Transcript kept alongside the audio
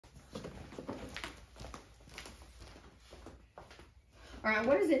All right,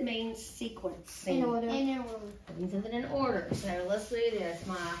 what does it mean, sequence? In order. It means it in order. So let's do this.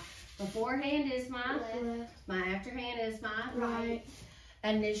 My beforehand is my Left. My afterhand is my Right.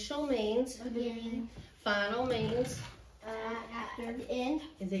 Initial means Beginning. final means After. End.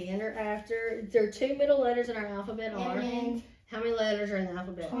 the end or after. There are 2 middle letters in our alphabet are. End. How many letters are in the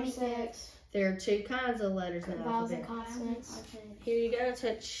alphabet? 26. There are 2 kinds of letters in the Vowels and alphabet. consonants. Here you go,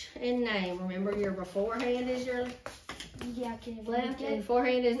 touch and name. Remember your beforehand is your Yeah, can you left repeat and it?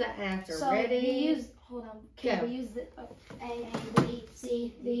 beforehand is the after. So Ready? we use, hold on, can Go. we use the A, B,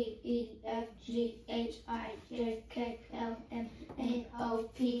 C, D, E, F, G, H, I, J, K, L, M, N, O,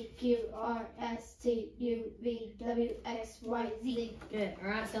 P, Q, R, S, T, U, V, W, X, Y, Z. Good. All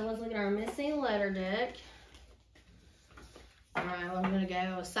right, so let's look at our missing letter deck. All right, well, I'm going to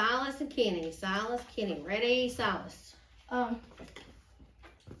go Silas and Kenny. Silas, Kenny. Ready? Silas.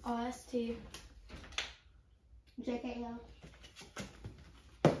 OST, JKL,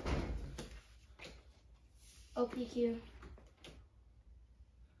 OPQ,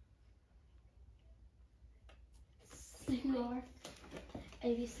 CQR,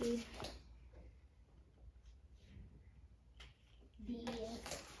 ABC,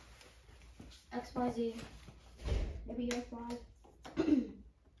 DEF, XYZ, WXY,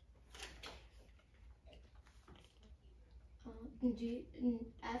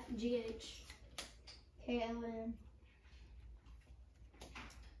 FGH, KLM,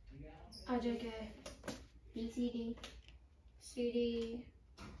 IJK, BCD, CD,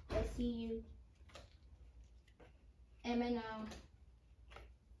 SCU, MNO,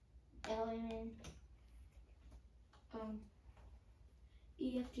 LMN,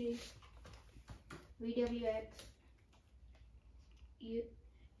 EFG, VWX,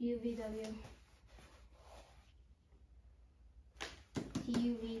 UVW,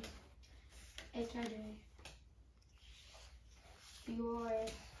 TUV, HIJ,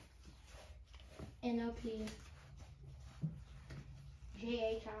 URS, NOP,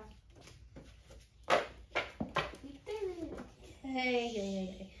 JHI. We did it.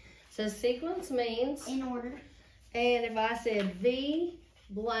 Hey. So sequence means, In order. and if I said V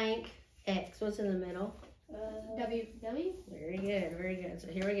blank X, what's in the middle? W. Very good, very good. So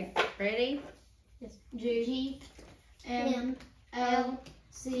here we go. Ready? Yes. G. M. L.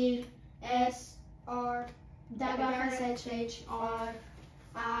 C. S. R. WSH. R.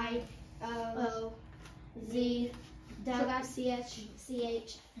 I. O. Z.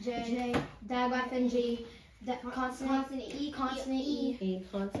 WCH. J. WFNG. Consonant E. Consonant E. E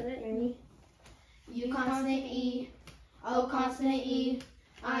consonant E. U. Consonant E. O. Consonant E.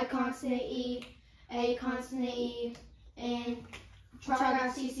 I. Consonant E. A. Consonant E. N.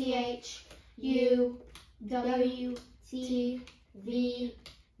 CCH. U. W. T. V.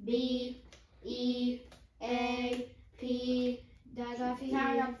 B. E. A. P.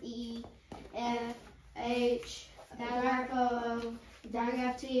 E. F. H. O.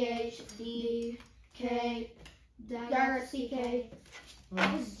 TH. D. K. CK.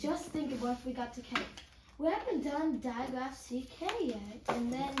 I was just thinking, what if we got to K? We haven't done digraph CK yet.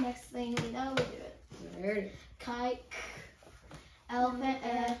 And then next thing we know, we do it. There it is. Kite, elephant,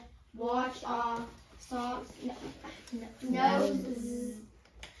 watch, socks, nose,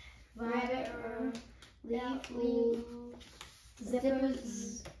 rabbit, leaf,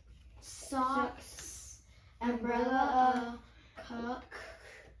 zippers, socks, umbrella, cock,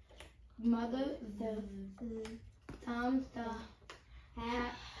 mother, the thumb, the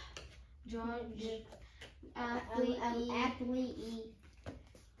hat, George, athlete,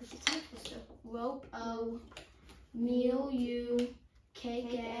 rope, O, meal, U,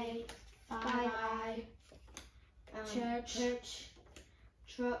 cake, A, I, church,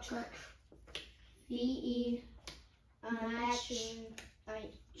 truck, VE, match,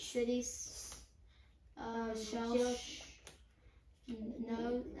 cities, shell,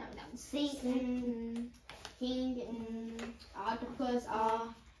 no, sink, king, octopus,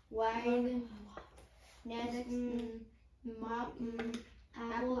 wagon, nest, mop,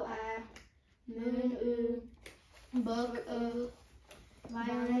 apple, moon, book,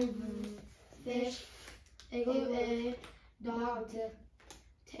 lion, fish, igloo, dog,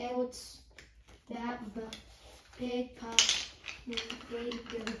 tails, bat, pig,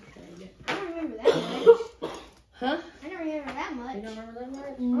 I don't remember that much. Huh? I don't remember that much. You don't remember that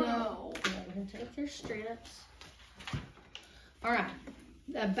much? No. Yeah, we're going to take your strips. All right.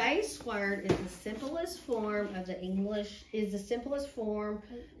 The base word is the simplest form of an English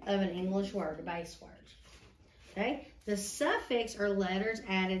word, the base word. Okay? The suffix are letters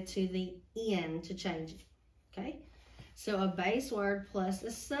added to the end to change it. Okay? So a base word plus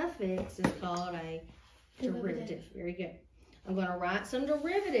a suffix is called a derivative. Very good. I'm going to write some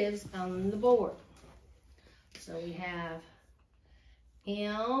derivatives on the board. So we have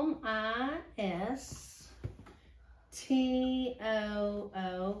M-I-S-T-O-O-K.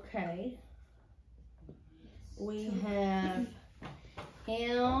 We have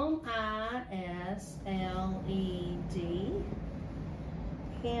M-I-S-L-E-D.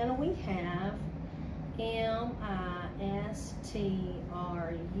 And we have M-I-S-T-R-U-S-T.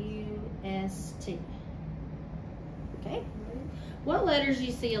 Okay? What letters do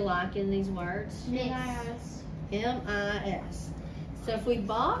you see alike in these words? M-I-S. M-I-S. So if we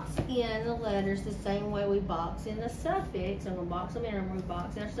box in the letters the same way we box in the suffix, I'm going to box them in, and we're going to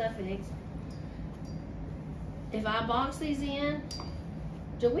box our suffix. If I box these in,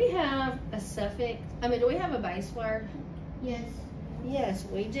 do we have a suffix? Do we have a base word? Yes. Yes,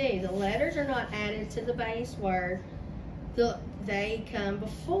 we do. The letters are not added to the base word. They come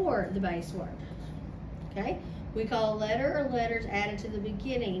before the base word. Okay? We call a letter or letters added to the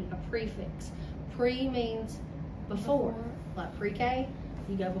beginning a prefix. Pre means before. Like pre-K,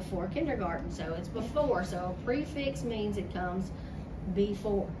 you go before kindergarten, so it's before. So a prefix means it comes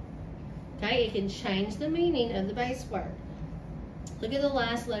before. Okay? It can change the meaning of the base word. Look at the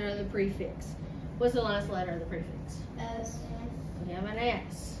last letter of the prefix. What's the last letter of the prefix? S. We have an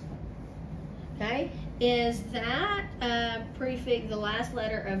S. Okay? Is that prefix the last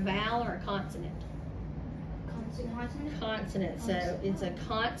letter a vowel or a consonant? Consonant. Consonant. So it's a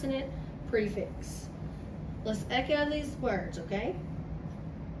consonant prefix. Let's echo these words, okay?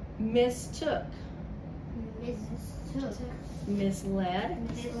 Mistook. Mistook. Misled.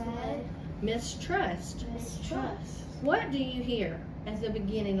 Misled. Mistrust. Mistrust. What do you hear at the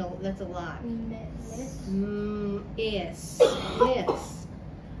beginning that's a lie? Miss. Miss.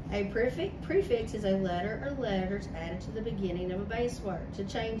 A prefix is a letter or letters added to the beginning of a base word to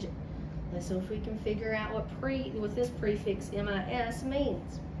change it. Let's see if we can figure out what this prefix MIS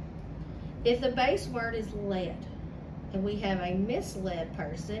means. If the base word is led, and we have a misled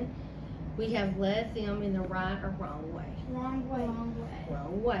person, we have led them in the right or wrong way. Wrong way. Wrong way.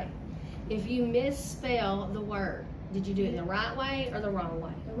 Wrong way. If you misspell the word, did you do it in the right way or the wrong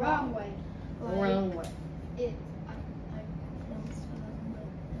way? The wrong way. Wrong way.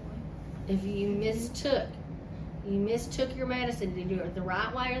 If you mistook your medicine, did you do it the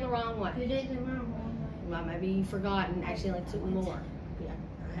right way or the wrong way? You did it the wrong way. Well, maybe you forgot and accidentally took more. Yeah,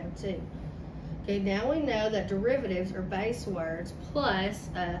 I have too. Okay, now we know that derivatives are base words plus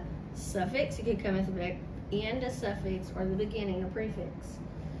a suffix. It could come at the end, a suffix, or the beginning, a prefix.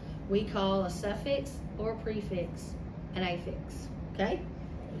 We call a suffix or prefix an affix, okay?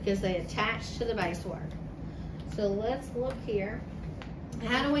 Because they attach to the base word. So let's look here.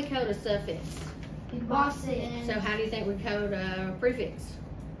 How do we code a suffix? You box it in. So how do you think we code a prefix?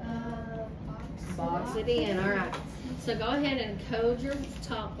 Box it in, all right. So go ahead and code your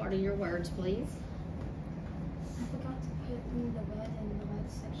top part of your words, please. I forgot to put in the red in the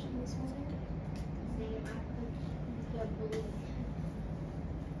red section this morning. I put the blue.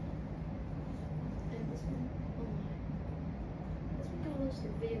 And this one, oh my. This one goes to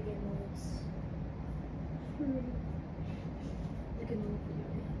video game modes. Like a new video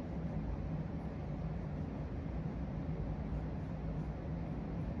game.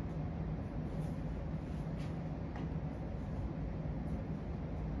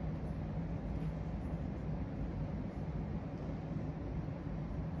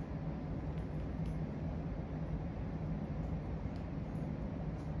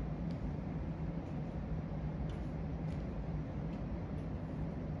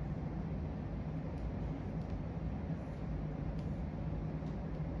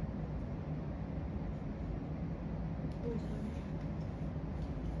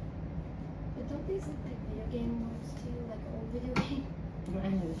 But don't these look like video game modes too? Like old video game? I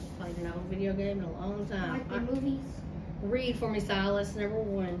haven't played an old video game in a long time. Like the movies? Read for me, Silas, number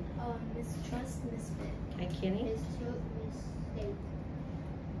 1. Mistrust, misfit. Hey, Kenny. Mistook, mistake.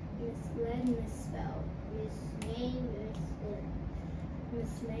 Misled, misspelled. Misnamed, missplit.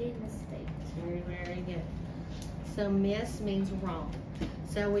 Mismade, mistake. Very, very good. So miss means wrong.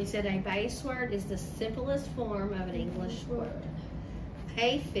 So we said a base word is the simplest form of an English word.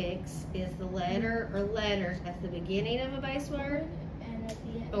 Affix is the letter or letters at the beginning of a base word And at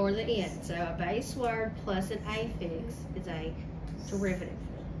the end. or the end. So a base word plus an affix is a derivative.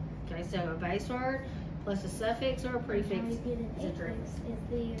 Okay, so a base word plus a suffix or a prefix How you get an is a affix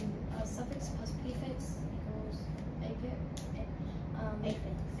derivative. is the suffix plus prefix equals affix.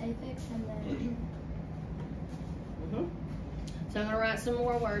 Affix and then So I'm going to write some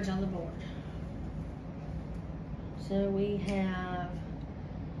more words on the board. So we have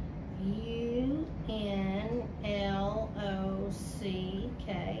UNLOVE.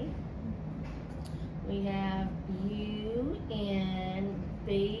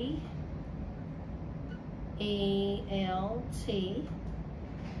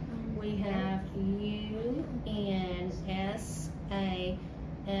 we have UNSAFE.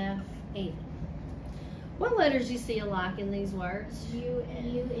 What letters do you see alike in these words? U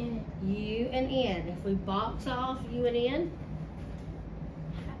and U and N. If we box off U and N,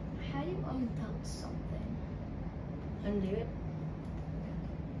 how do you undo something? undo it.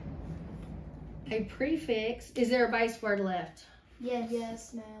 A prefix. Is there a base word left? Yes.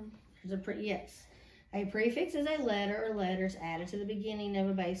 Yes, ma'am. There's a yes. A prefix is a letter or letters added to the beginning of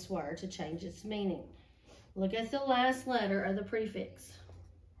a base word to change its meaning. Look at the last letter of the prefix.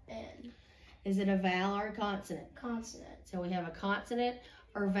 N. Is it a vowel or a consonant? Consonant. So we have a consonant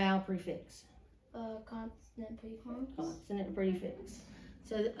or vowel prefix. Consonant prefix. Consonant prefix.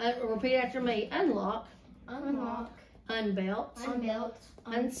 So repeat after me. Unlock. Unlock. Unbelt. Unbelt.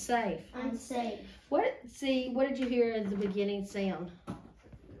 Unsafe. Unsafe. What did you hear at the beginning sound?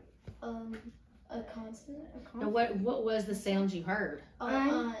 A consonant. Now what was the sound you heard?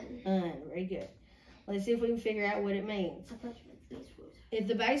 Un. Very good. Let's see if we can figure out what it means. I thought you meant base word. If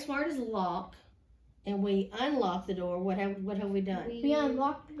the base word is lock and we unlock the door, what have we done? We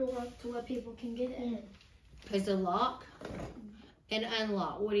unlock the door to where people can get in. It's a lock and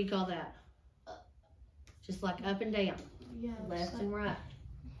unlock. What do you call that? Just like up and down, Yeah. left and right,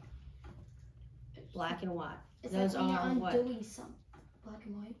 black and white. It's Those like when are you're what? undoing some black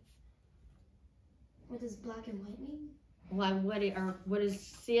and white. What does black and white mean? Like what is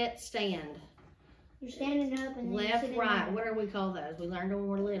sit, stand, You're standing up and then left, sitting right? down. What do we call those? We learned when we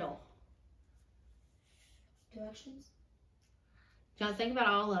were little. Directions. John, think about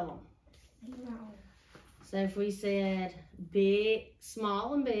all of them. No. So if we said big,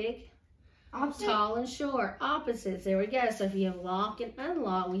 small and big, Opposite. tall and short, opposites. There we go. So if you have lock and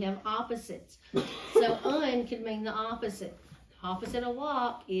unlock, we have opposites. So un could mean the opposite. Opposite of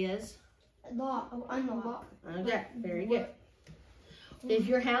lock is Lock. Oh, unlock. okay. Very good. If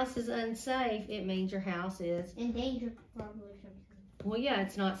your house is unsafe, it means your house is In danger, probably something. well, yeah,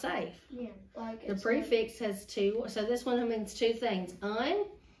 it's not safe. Yeah. Like The it's prefix has two, so this one means two things. Un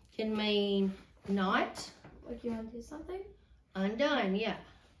can mean not, like you undo something. undone, yeah.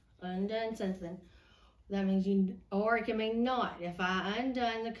 Undone something. That means you, or it can mean not. If I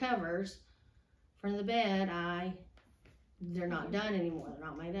undone the covers from the bed, they're not done anymore. They're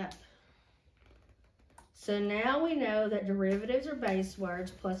not made up. So now we know that derivatives are base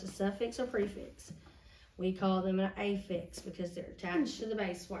words plus a suffix or prefix. We call them an affix because they're attached to the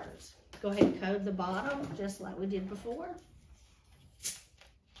base words. Go ahead and code the bottom just like we did before.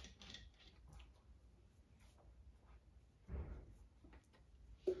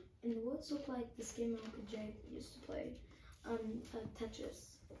 And the words look like this game Uncle Jay used to play on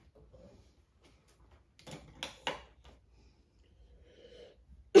Tetris.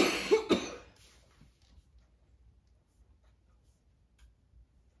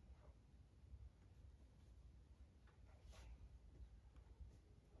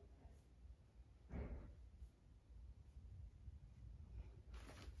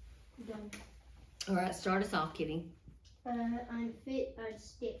 Done. All right, start us off, Kitty. Unfit,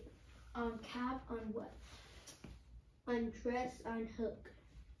 unstick. Uncap, unwet. Undress, unhook.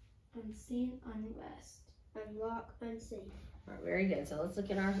 Unseen, unrest. Unlock, unsafe. All right, very good. So let's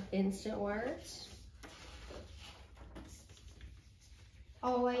look at our instant words.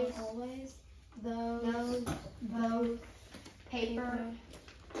 Always. Always. Those. Both. Paper.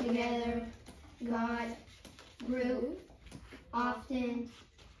 Together. God. Group. Often.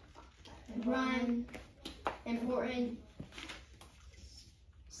 Run. Important.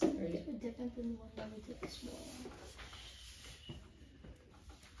 Very good. These were different than the one that we did this morning.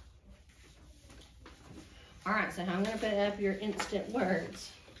 All right, so I'm going to put up your instant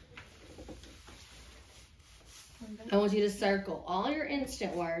words. I want you to circle all your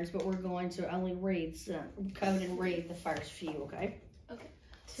instant words, but we're going to only read some, code and read the first few, okay? Okay.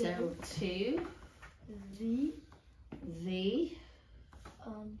 So, to, The.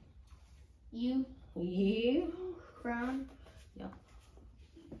 You. you, From. Yeah.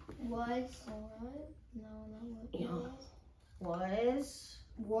 Was. Alright. No, not what. Yeah. Was. was,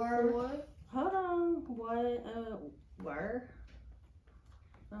 Were. hold on, what, were,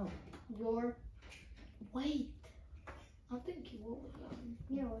 oh, Your. Wait. I think you were.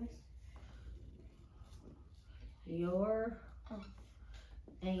 Yours. your, Oh.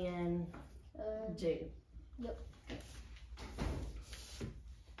 and do. Yep.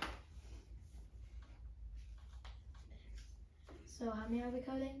 So how many are we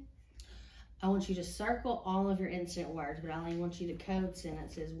coding? I want you to circle all of your instant words, but I only want you to code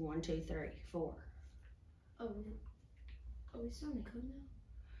sentences 1, 2, 3, 4. Oh, are we starting to code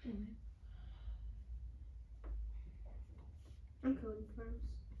now? Anyway. I'm coding first.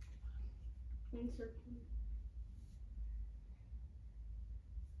 Insert.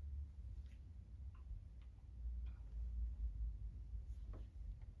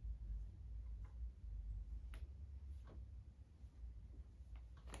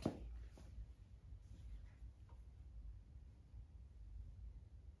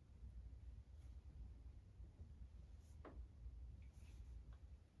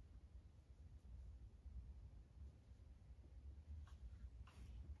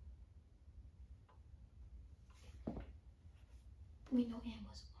 We know Anne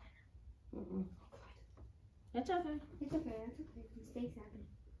was a learner. Mm-mm. Oh God. That's okay. It's okay. That's okay. Mistakes happen.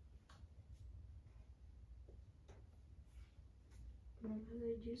 Never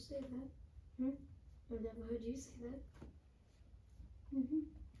heard you say that. I've never heard you say that. I'm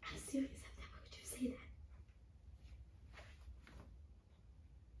serious. I've never heard you say that.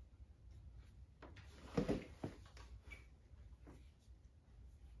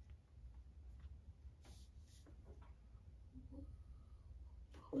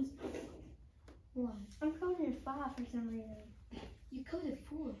 What was it? What? I'm coding 5 for some reason. You coded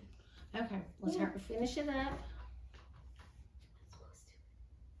 4. Okay, let's Yeah. finish it up. I'm supposed to.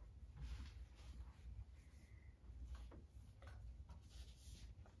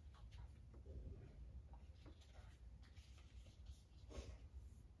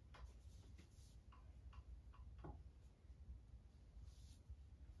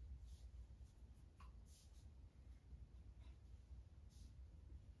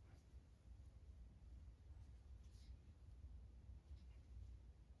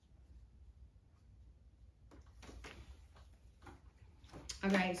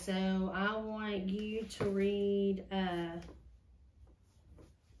 Okay, so I want you to read,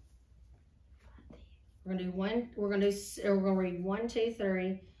 we're gonna read 1, 2,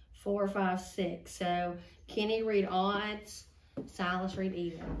 3, 4, 5, 6. So Kenny read odds, Silas read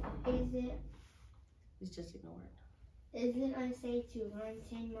even. Just ignore it. Is it unsafe to run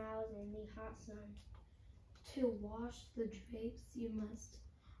 10 miles in the hot sun? To wash the drapes, you must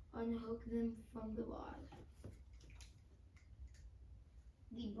unhook them from the rod.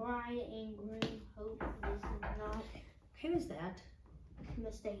 The bride and groom hope this is not Who is that? a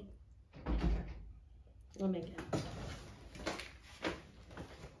mistake. Let me go.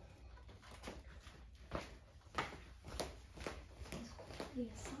 The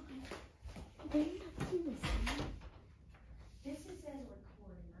sign. They're not doing the sign. This is says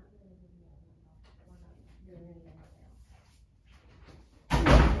recording, not doing video. We're not doing anything else.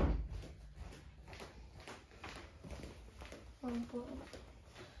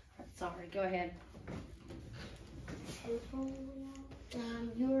 Sorry, go ahead.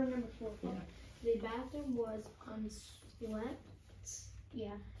 You remember 4. Yeah. The bathroom was unswept.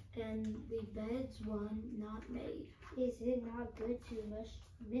 Yeah. And the beds were not made. Is it not good to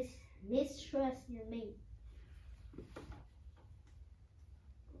mistrust your mate?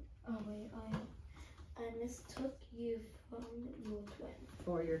 Oh wait, I mistook you from your twin.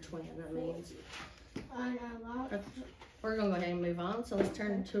 For your twin, that means. And a lot. Okay. We're gonna go ahead and move on. So let's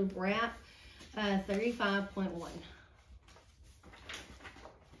turn to RAP 35.1.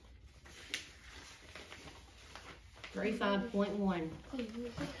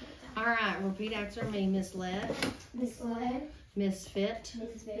 All right, repeat after me. Misled, Misled, misfit,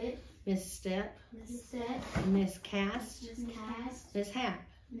 misfit, misstep, misset, miscast, miscast, mishap.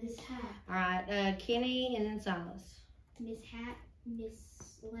 mishap, All right, Kenny and then Silas. mishap,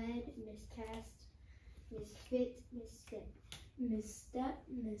 misled, miscast, misfit, misstep, misstep,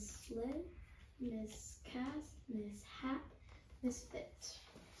 misled, miscast, mishap, misfit,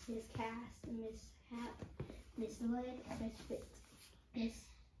 miscast, mishap, misled, misfit, misstep.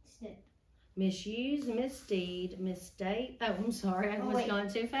 Misuse, misdeed, mistake. Oh, I'm sorry, I was wait. going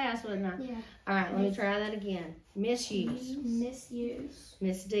too fast, wasn't I? Yeah. All right, let me try that again. Misuse, Misuse,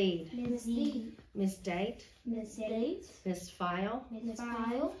 misdeed, misdeed, misdate, misdate, misfile,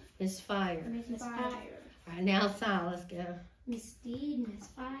 misfile, misfire. misfire, All right, now Silas, go. misdeed,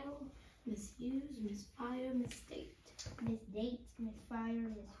 misfile, misuse, misfire, misdate, misdate, misfire,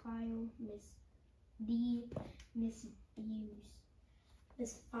 misfile, misdeed, misuse,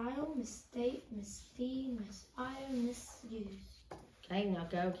 misfile, mistake, misfeed, misfire, misuse, Okay, now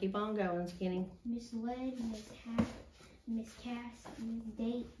go. Keep on going, Skinny. misled, mishap, miscast,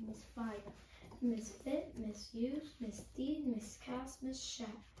 misdate, misfire, misfit, misuse, misdeed, miscast, mishap,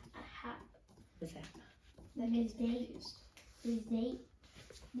 Mishap. misdate, misdate,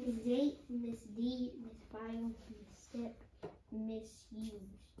 misdate, misdeed, misfile, misstep,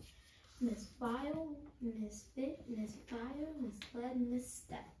 misuse, misfile, misfit, misfire, misled,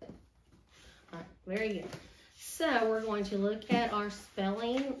 misstep. All right, very good. So we're going to look at our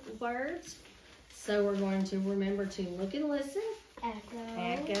spelling words. So we're going to remember to look and listen.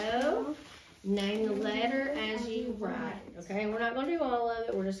 Echo. Name the letter as you write. Okay, we're not going to do all of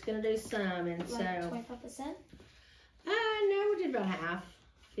it. We're just going to do some. And so, 25%? no, we did about half.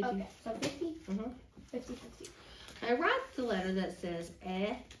 50. Okay, so 50? Mhm. 50. I write the letter that says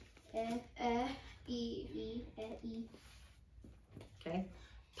E. E. Okay.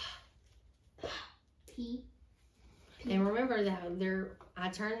 P. And remember that I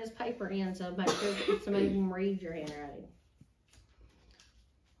turn this paper in so make sure somebody can read your handwriting.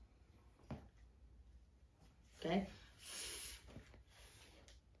 Okay.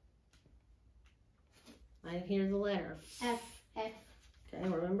 I hear the letter. F. Okay,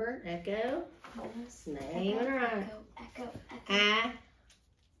 remember, echo. Yes. Name and write. Echo. I.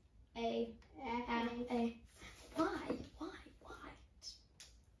 A. Why? It's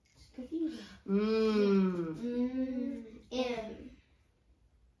confusing. Mmm. M.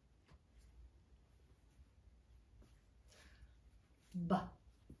 B.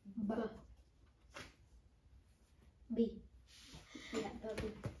 B. Yeah, B.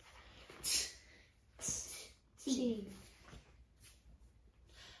 T.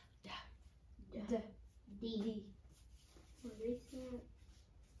 D. What is that?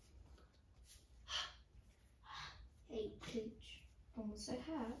 H. Almost a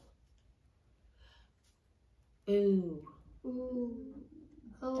hat. Ooh. Ooh.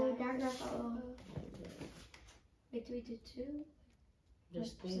 Oh, diagraph. Oh. Wait, do we do two?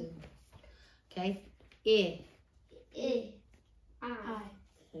 Just do. Okay. I. I.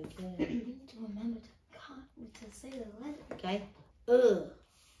 Okay. We need to remember to say the letter. Okay. Ooh.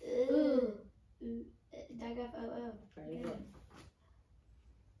 Diagraph O. Very good.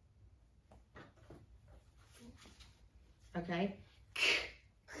 Okay.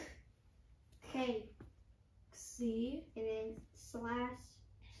 K. C. And then slash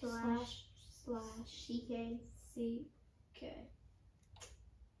CK. CK.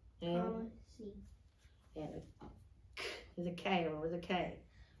 And C. there's a K. Remember the K.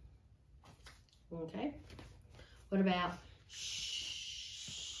 Okay. What about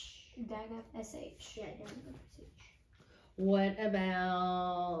Diagraph SH. Yeah, diagraph SH. what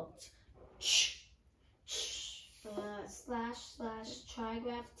about Slash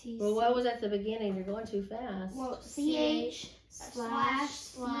trigraph TC. well, what was at the beginning? You're going too fast. Well, CH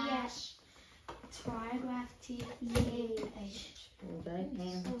slash trigraph TH. Okay.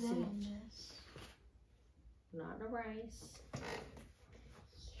 And So C. then Not in a race.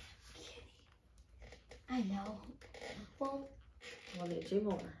 I know. Well, We'll do two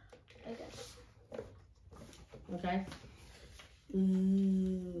more. okay. Okay.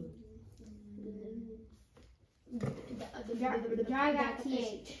 Ooh. The diagraph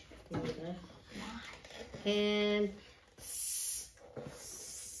TH. Okay. And S.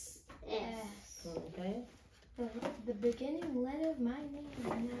 okay. The beginning letter of my name.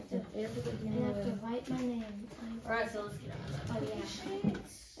 I have to write my name. All right, so let's get Oh yeah.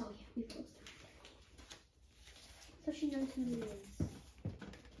 We closed it. So she knows who it is.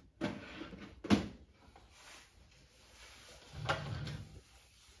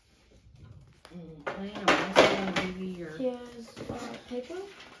 Okay, I'm also going to give you your. Here's paper.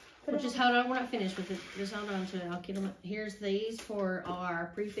 Well, just hold on. We're not finished with it. Just hold on to it. I'll get them. Here's these for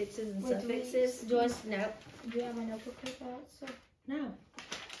our prefixes and Wait, do we- suffixes. Joyce, no, Do you have a notebook like that? So. no.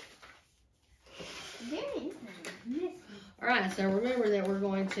 Very nice. All right. So remember that we're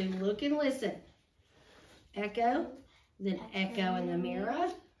going to look and listen. Echo, then echo in the mirror.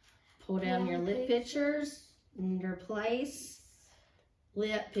 Pull down your lip pictures. And your place.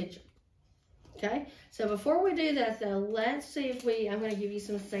 Lip picture. Okay, so before we do that though, let's see if I'm going to give you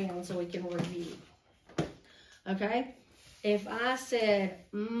some sounds so we can review. Okay, if I said,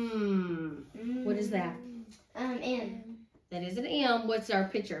 what is that? M. That is an M. What's our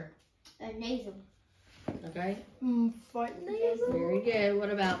picture? Nasal. Okay, Front nasal. very good. What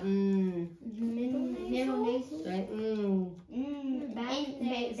about Middle nasal. Okay, Back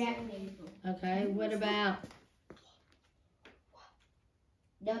nasal. Okay, what about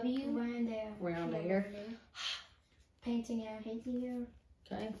W. Round there. round there? Painting air.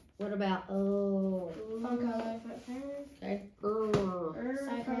 Okay, what about O? Fun color. Okay,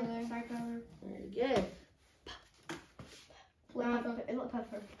 Side color. very good. Lip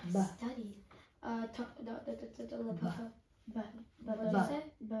pepper. Ba. Study. The lip Ba. pepper. What Ba. did you say?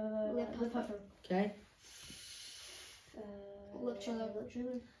 Lip pepper. Okay, Lip chiller.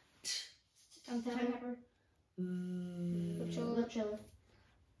 Tongue pepper. Lip chiller.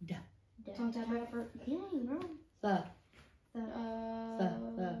 Da. Tongue pepper. Ba.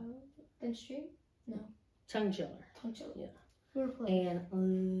 Then stream? Tongue chiller. Tongue chiller. Yeah.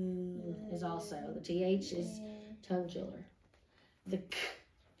 And is also. The TH is tongue chiller. The K.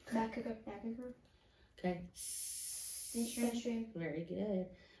 Back kicker. Okay. Front string. Very good.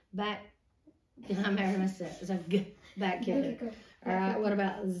 Back. I'm having myself. It's a good back kicker. All right. What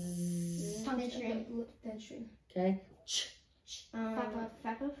about Z? Tongue string. Thin string. Okay. Ch.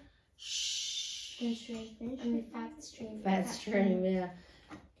 Fat puff. Shh. Thin string. I mean fat string. Fat string. Yeah.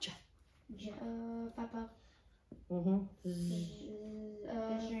 Fat puff. Z.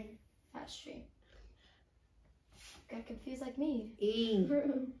 Thin string. Fat string. Got confused like me. E.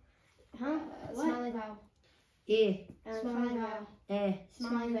 Huh? Smiling vowel. I. Smiling vowel. E.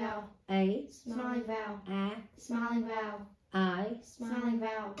 Smiling vowel. A. Smiling vowel. I. Smiling vowel. I. Smiling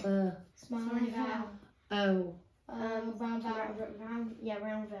vowel. Smiling vowel. O. Round vowel.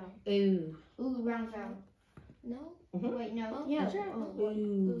 Round vowel. Ooh. Ooh, round vowel. No? Mhm. Wait, no. Oh, Yeah. that's right. Oh,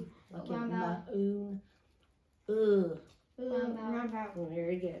 Ooh. Like round vowel. Round Round vowel.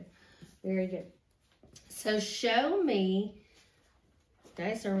 Very good. Very good. So show me.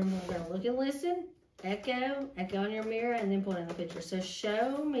 Okay, so we're going to look and listen. Echo in your mirror, and then put in the picture. So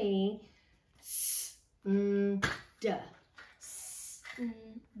show me duh.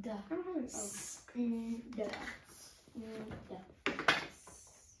 Duh.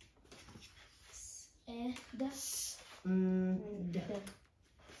 Duh.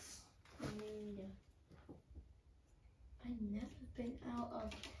 I've never been out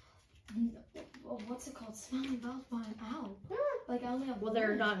of what's it called? Smiling vowels by an owl. Like I only have. Well,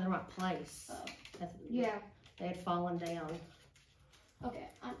 they're not in the right place. Oh. That's- Yeah. They had fallen down. Okay.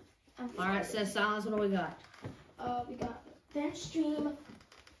 I'm All right, so silence. What do we got? We got thin stream,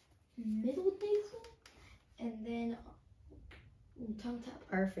 middle nasal, and then tongue tap.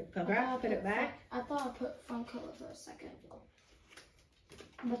 Perfect. Put it back. I thought I put front color for a second.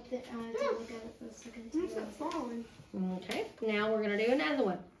 But then I had to look at it for a second too. Okay. Now we're gonna do another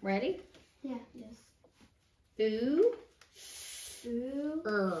one. Ready? Yeah. Yes. Ooh. Ooh.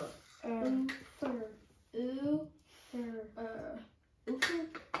 Er. Fur. Ooh. Fur. Ooh.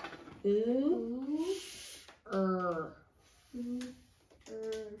 Ooh. Ooh. Er. Ooh.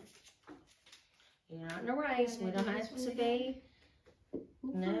 You're not in a race. We don't have to be.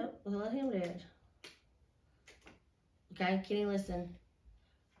 No. We'll let him do it. Okay. Kenny, listen.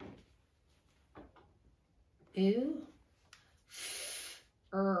 Ooh.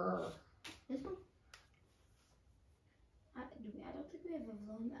 This one? I don't think we have a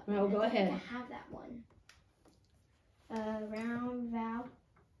loan that No, one. go I don't think ahead. I have that one. Round vowel.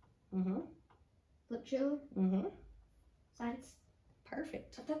 Lip chiller. Sides.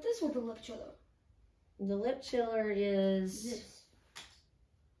 Perfect. I thought this was the lip chiller. The lip chiller is. This.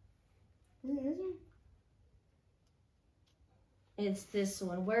 Is it this one? It's this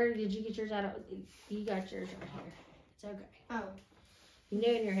one. Where did you get yours out of? You got yours right here. It's okay. Oh. You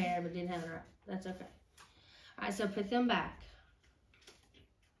knew in your head, but didn't have it right. That's okay. All right, so put them back.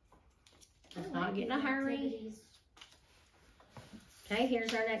 Let's not get in a hurry. Activities. Okay,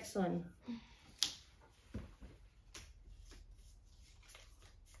 here's our next one.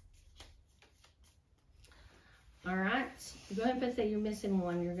 All right, go ahead and put that you're missing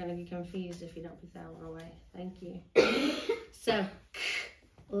one. You're gonna get confused if you don't put that one away. Thank you. So,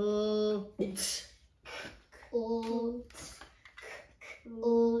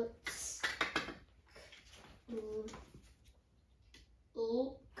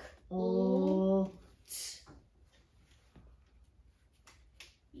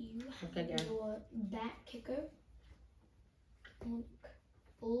 You have Okay, go. your back kicker.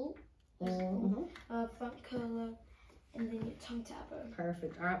 Front color, and then your tongue tapper.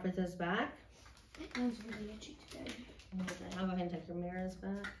 Perfect. All right, put those back. That one's really itchy today. Okay, I'll go ahead and take your mirrors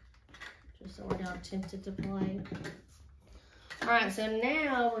back, just so we're not tempted to play. All right, so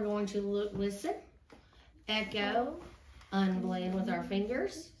now we're going to look, listen, echo, unblend with our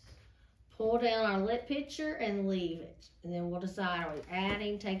fingers, pull down our lip picture, and leave it. And then we'll decide, are we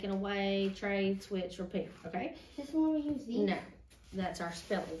adding, taking away, trade, switch, repeat, okay? This one we use these? No, that's our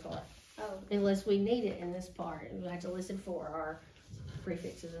spelling part. Oh. Unless we need it in this part. We have to listen for our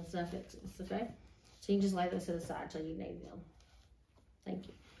prefixes and suffixes, okay? So you can just lay those to the side till you need them. Thank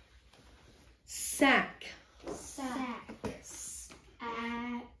you. Sack. Sack.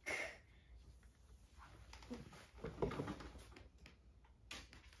 Sack.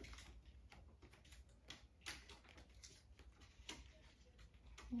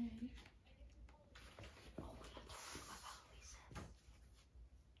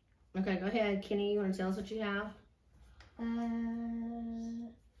 Okay, go ahead. Kenny, you want to tell us what you have?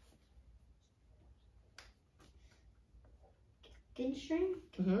 Thin string.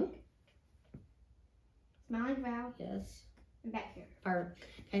 Mm-hmm. Smiling vowel. Yes. and back here.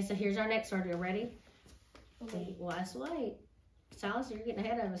 Okay, so here's our next word. You ready? Okay. Well, let's wait. Silas, you're getting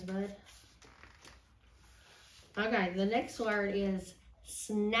ahead of us, bud. Okay, the next word is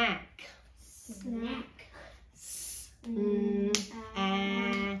snack. Snack. Snack.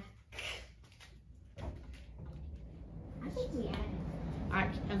 I think we added.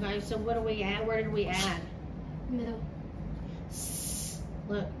 Alright, okay, so what do we add? Where did we add? Middle.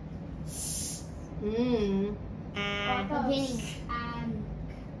 Look. Beginning.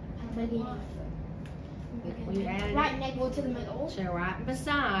 Beginning. We added Right next to the middle. So right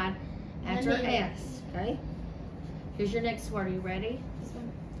beside after S, okay? Here's your next word. Are you ready?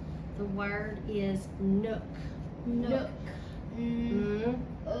 The word is nook. Nook.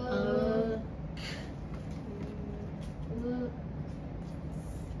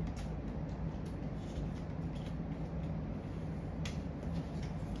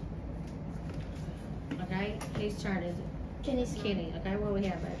 Okay, whose turn is it? Kenny's Kenny. Okay, what do we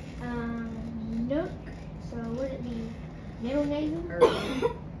have, babe? Nook. So what did it mean? Middle nasal,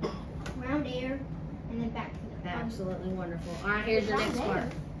 Perfect. round air, and then back to the Absolutely wonderful. All right, here's your Right next there.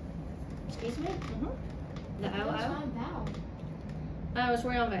 word. Excuse me? The That's O-O? my vowel. Oh, it's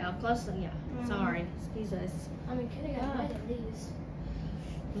round vowel. Close, yeah. Mhm. Sorry. Excuse us. I mean, Kenny got right at least.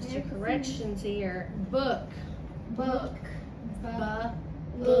 Mr. Corrections here. Book. Book.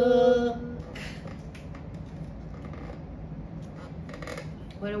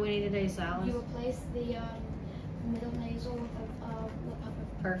 What do we need to do, Silas? You replace the middle nasal with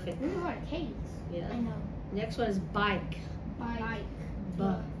a Perfect. There's a lot of K's. Yeah. I know. Next one is bike. Bike.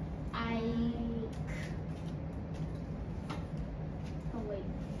 Buh. I. Oh wait.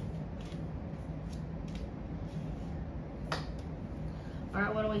 All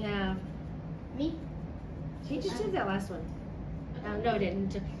right, what do we have? Me. He just did that last one. Oh, no, it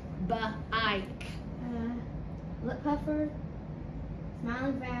didn't. Bike. Lip puffer.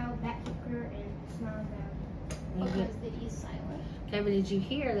 Smiling vowel, back kicker, and smiling vowel. Because the E is silent. Okay, but did you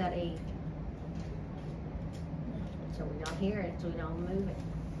hear that E? So we don't hear it, so we don't move it.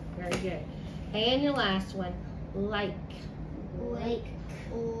 Very good. And your last one, lake. Lake.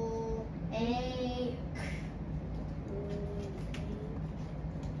 Lake.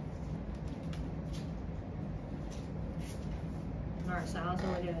 All right, Silas,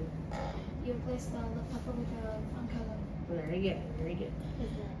 what are we doing? You replace the lip puffer with a fun color. Very good, very good.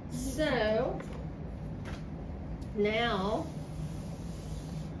 Is So, now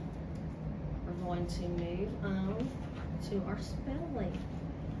we're going to move on to our spelling.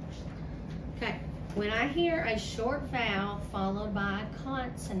 Okay, when I hear a short vowel followed by a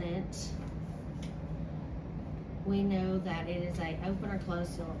consonant, we know that it is a open or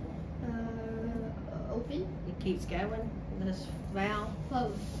closed syllable. Open. It keeps going, this vowel,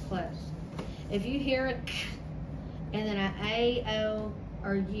 Close. closed. If you hear a K and then a A, O,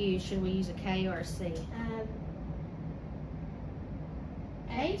 or U, should we use a K or a C?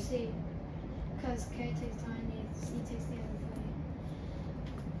 A, C. Because K takes time, C takes the other three.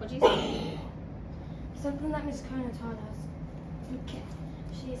 What'd you say? Something that Miss Carter taught us. Okay.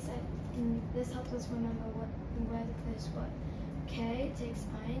 She said, this helps us remember where to place what. K takes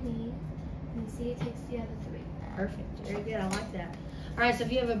I and E, and C takes the other three. Perfect. Very good. I like that. All right. So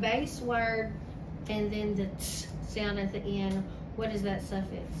if you have a base word and then the t sound at the end, what is that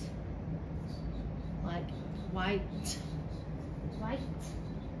suffix? Like white. White.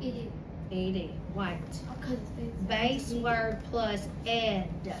 Ed. Ed. White. Because it's Base word plus ed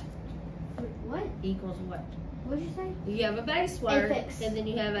What? equals what? What did you say? You have a base word Affix. and then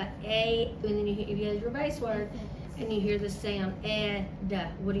you have a, and then if you have your base word and you hear the sound ed,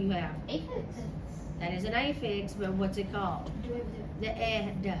 what do you have? Affix. That is an affix, but what's it called? Derivative. The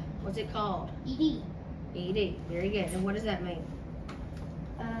ed. What's it called? Ed. Ed. Very good. And what does that mean?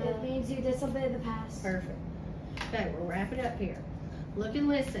 It means you did something in the past. Perfect. Okay, we'll wrap it up here. Look and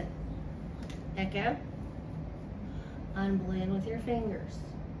listen. Echo. Unblend with your fingers.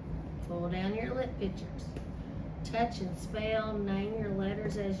 Pull down your lip pictures. Touch and spell. Name your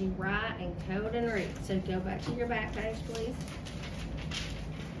letters as you write and code and read. So go back to your back page, please.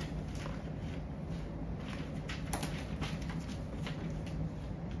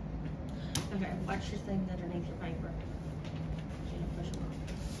 Okay, watch your things underneath your paper. Push them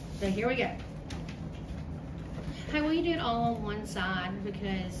off. So here we go. Hey, will you do it all on one side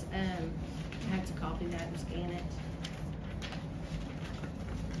because I have to copy that and scan it.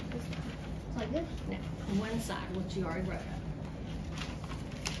 Like this? No, on one side, what you already wrote up.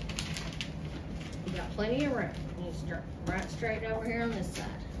 You got plenty of room. You start right straight over here on this side.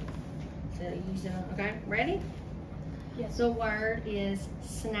 So you said, okay, ready? Yes. The word is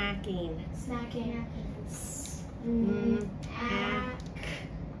snacking. Snacking.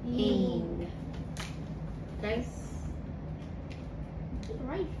 Ing. Okay?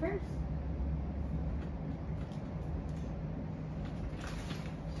 Right first.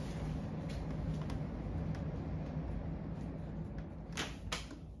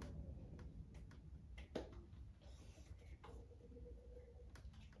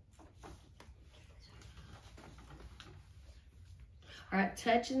 All right,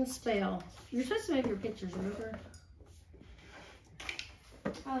 touch and spell. You're supposed to move your pictures over.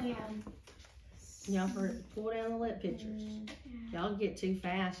 Oh yeah. Y'all pull down the lip pictures. Y'all get too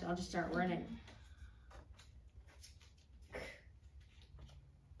fast. Y'all just start running.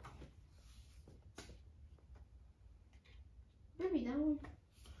 Where we going?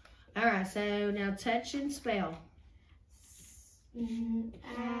 All right, so now touch and spell.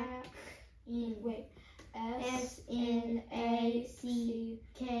 Wait. SNACKING.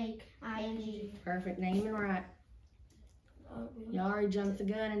 Perfect. Name and write. You already jumped the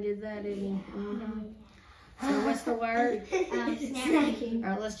gun and did that, didn't you? So what's the word? Snacking.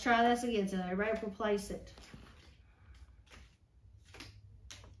 All right, let's try this again. So everybody replace it.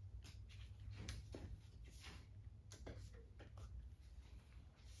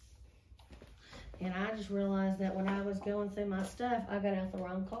 And I just realized that when I was going through my stuff, I got out the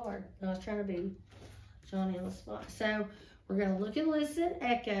wrong card. I was trying to be Johnny on the spot. So we're going to look and listen,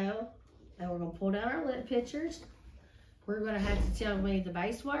 echo, and we're going to pull down our lip pictures. We're going to have to tell me the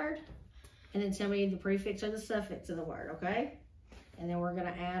base word, and then tell me the prefix or the suffix of the word, okay? And then we're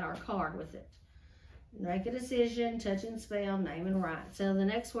going to add our card with it. Make a decision, touch and spell, name and write. So the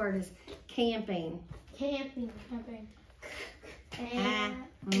next word is camping. Camping.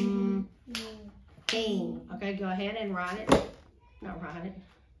 Ing. Okay, go ahead and write it. Not write it.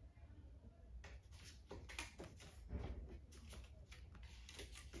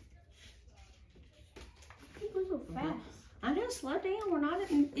 People go fast. I know, slow down. We're not,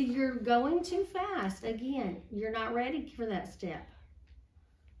 you're going too fast. Again, you're not ready for that step.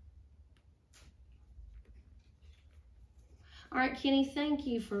 All right, Kenny, thank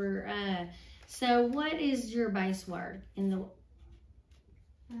you for, so what is your base word in the,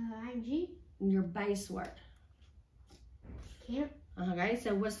 ING. your base word? Camp. Okay,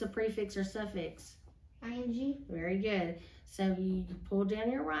 so what's the prefix or suffix? ING. Very good. So you pull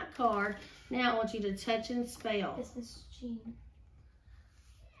down your right card. Now I want you to touch and spell. This is G.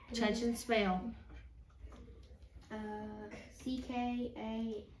 Touch and spell.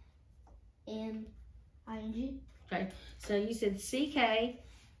 CKAMING. Okay, so you said CK.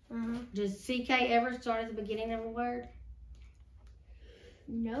 Does CK ever start at the beginning of a word?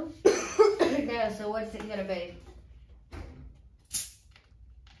 No. No, so what's it gonna be?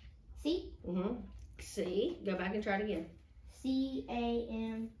 C. C. Go back and try it again.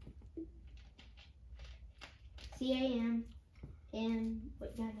 CAM.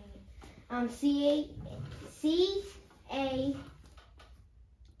 Wait, no. CA.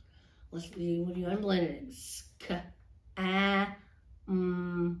 Let's do, when you unblend it.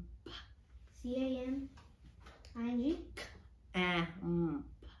 CAMING.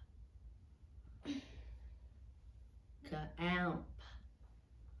 Amp.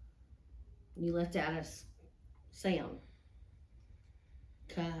 You left out a sound.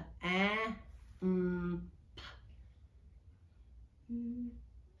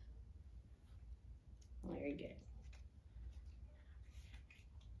 Very good.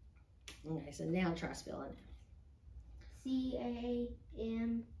 Okay, so now try spelling it.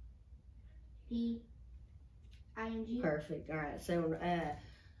 CAMPING. Perfect. All right, so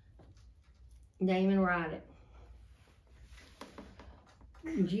name and write it.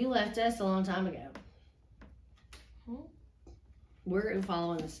 You left us a long time ago. We're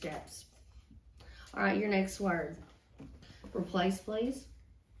following the steps. All right, your next word. Replace, please.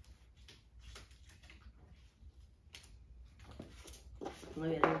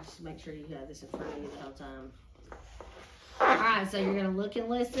 Let me just make sure you have this in front of you the whole time. All right, so you're going to look and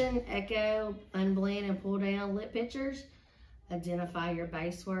listen, echo, unblend, and pull down lip pictures. Identify your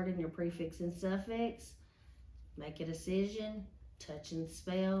base word and your prefix and suffix. Make a decision. Touch and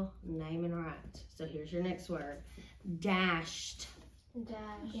spell, name and write. So here's your next word. Dashed.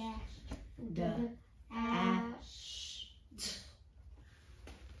 Dashed.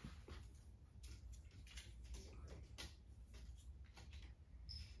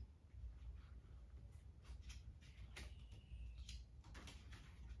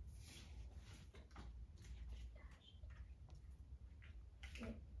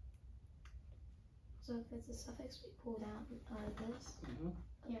 So if it's a suffix, we pull down this.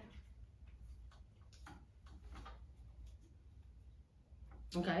 Yeah.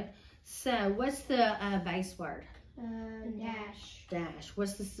 Okay. So what's the base word? Dash. Dash.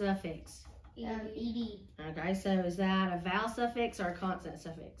 What's the suffix? Ed. Okay, so is that a vowel suffix or a consonant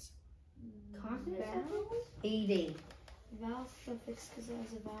suffix? Consonant suffix? Ed. Vowel suffix because it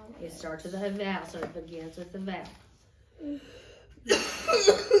has a vowel. It starts with a vowel, so it begins with the vowel.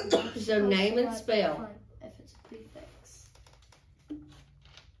 So name and spell. If it's a prefix.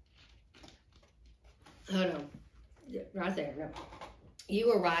 Hold on. Yeah, right there. No. You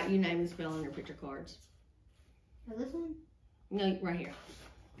were right. You name and spell on your picture cards. Oh, this one? No, right here.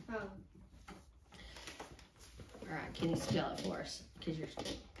 Oh. All right. Can you spell it for us? Because you're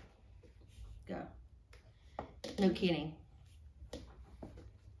go. No kidding.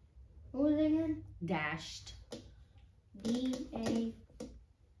 What was it again? Dashed. Dashed.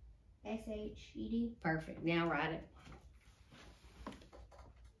 Perfect. Now write it.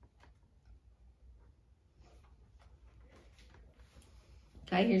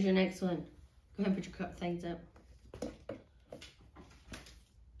 Okay, here's your next one. Go ahead and put your things up.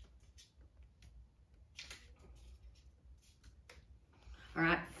 All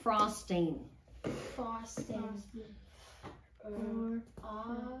right, frosting. Frosting.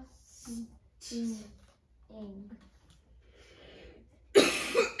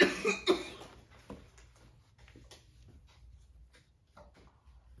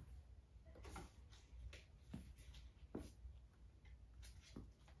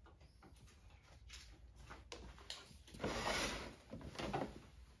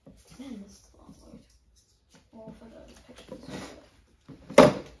 Man, this is a long word. Well, for those pictures.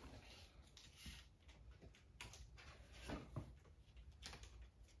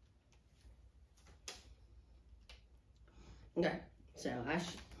 Okay, so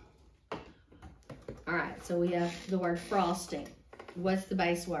all right, so we have the word frosting. What's the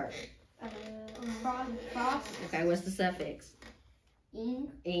base word? Frost. Okay, what's the suffix?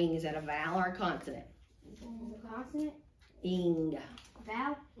 Ing. Ing, is that a vowel or a consonant? Consonant. Ing.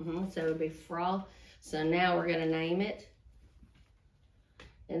 Vowel. So it would be frost. So now we're gonna name it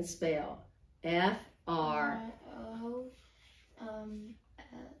and spell F-R.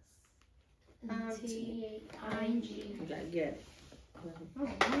 T-I-N-G. Okay, good. Oh,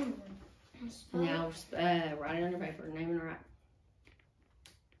 Now write it on your paper, name and write.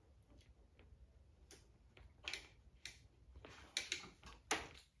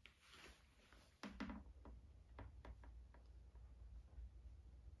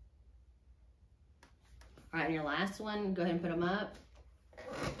 All right, and your last one, go ahead and put them up.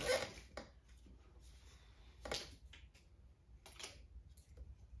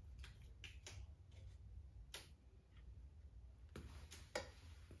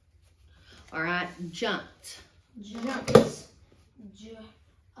 All right, jumped. Jumped.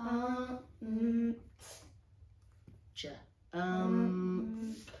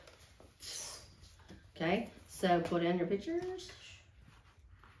 Okay, so put in your pictures.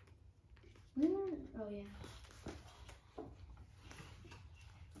 Oh yeah.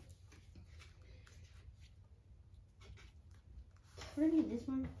 What do I need this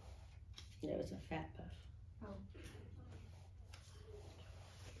one? No, it's a fat puff.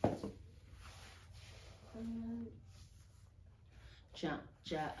 Jump.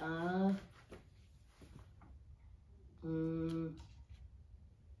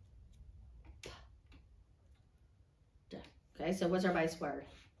 Okay, so what's our base word?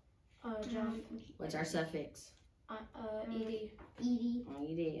 Jump. What's our suffix? Ed.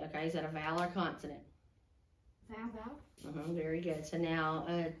 Ed. Okay, is that a vowel or consonant? Vowel. Very good. So now,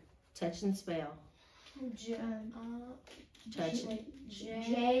 touch and spell. Touch.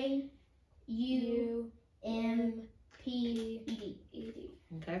 J-U-M-P-E-D.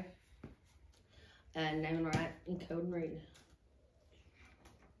 Okay. Name and write, encode and read.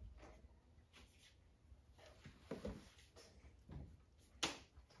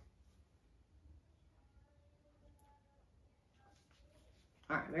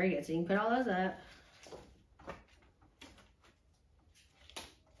 All right, very good. So you can put all those up.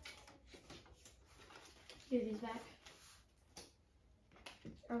 Give these back.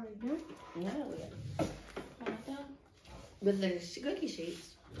 Are we done? No, Like that? with the cookie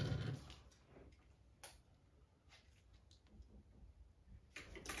sheets.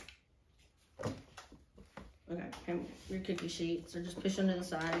 Okay, and your cookie sheets, or just push them to the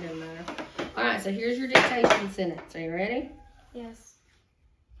side, it doesn't matter. All right, so here's your dictation sentence. Are you ready? Yes.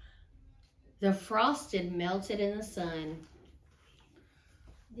 The frosted melted in the sun.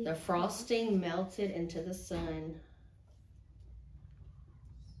 The frosting melted into the sun.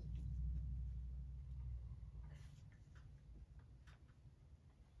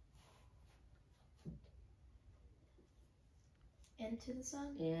 Into the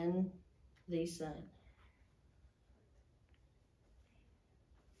sun? In the sun.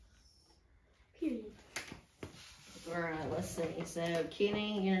 Period. Alright, let's see. So,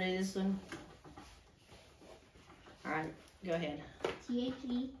 Kenny, you gonna do this one? Alright, go ahead. THE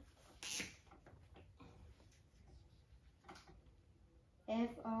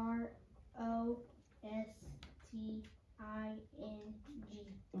FROSTING.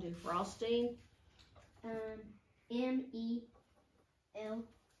 Do frosting. MELTEDINTHE.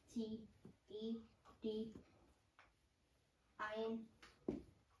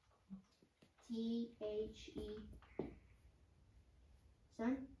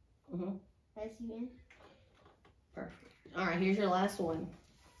 Sun. Mhm. SUN. Perfect. Alright, here's your last one.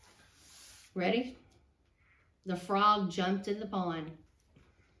 Ready? The frog jumped in the pond.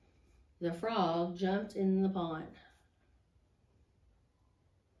 The frog jumped in the pond.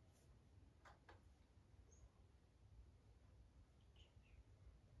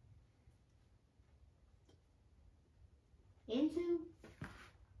 Into.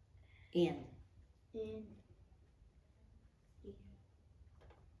 In. In.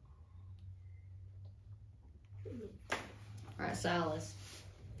 Alright, Silas.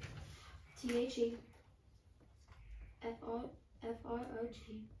 THE FROG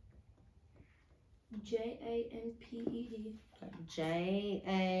JAMPED.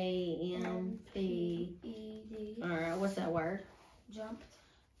 Alright, what's that word? Jumped.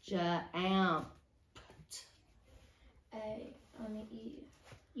 Jamp. On the E.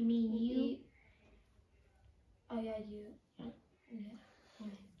 You mean you? Oh yeah, you. Yeah.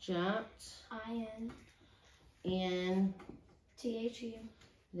 Jumped IN. in THE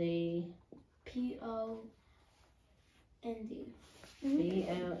the POND.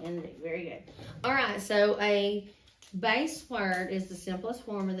 BOND. Very good. All right, so a base word is the simplest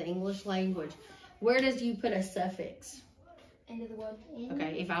form of the English language. Where does you put a suffix? End of the word.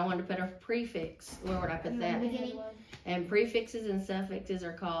 Okay, if I wanted to put a prefix, where would I put that? Beginning. And prefixes and suffixes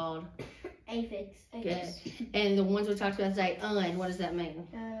are called? Affix. Good. And the ones we talked about today, what does that mean?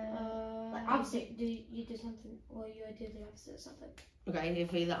 Like opposite. You do something, or you do the opposite of something. Okay, if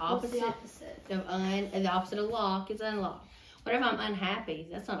the What's opposite the opposite? of and the opposite of lock is unlock. What if I'm unhappy?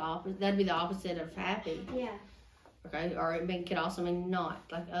 That's not opposite. That'd be the opposite of happy. Yeah. Okay, or it could also mean not.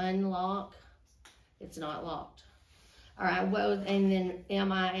 Like unlock, it's not locked. All right, well, and then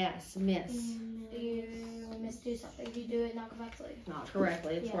MIS, miss. You misdo something. You do it not correctly. Not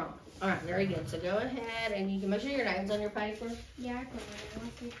correctly, it's Yeah. wrong. All right, very good. So go ahead and you can make sure your name's on your paper. Yeah, I can.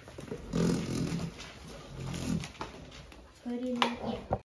 Put it in. Yeah.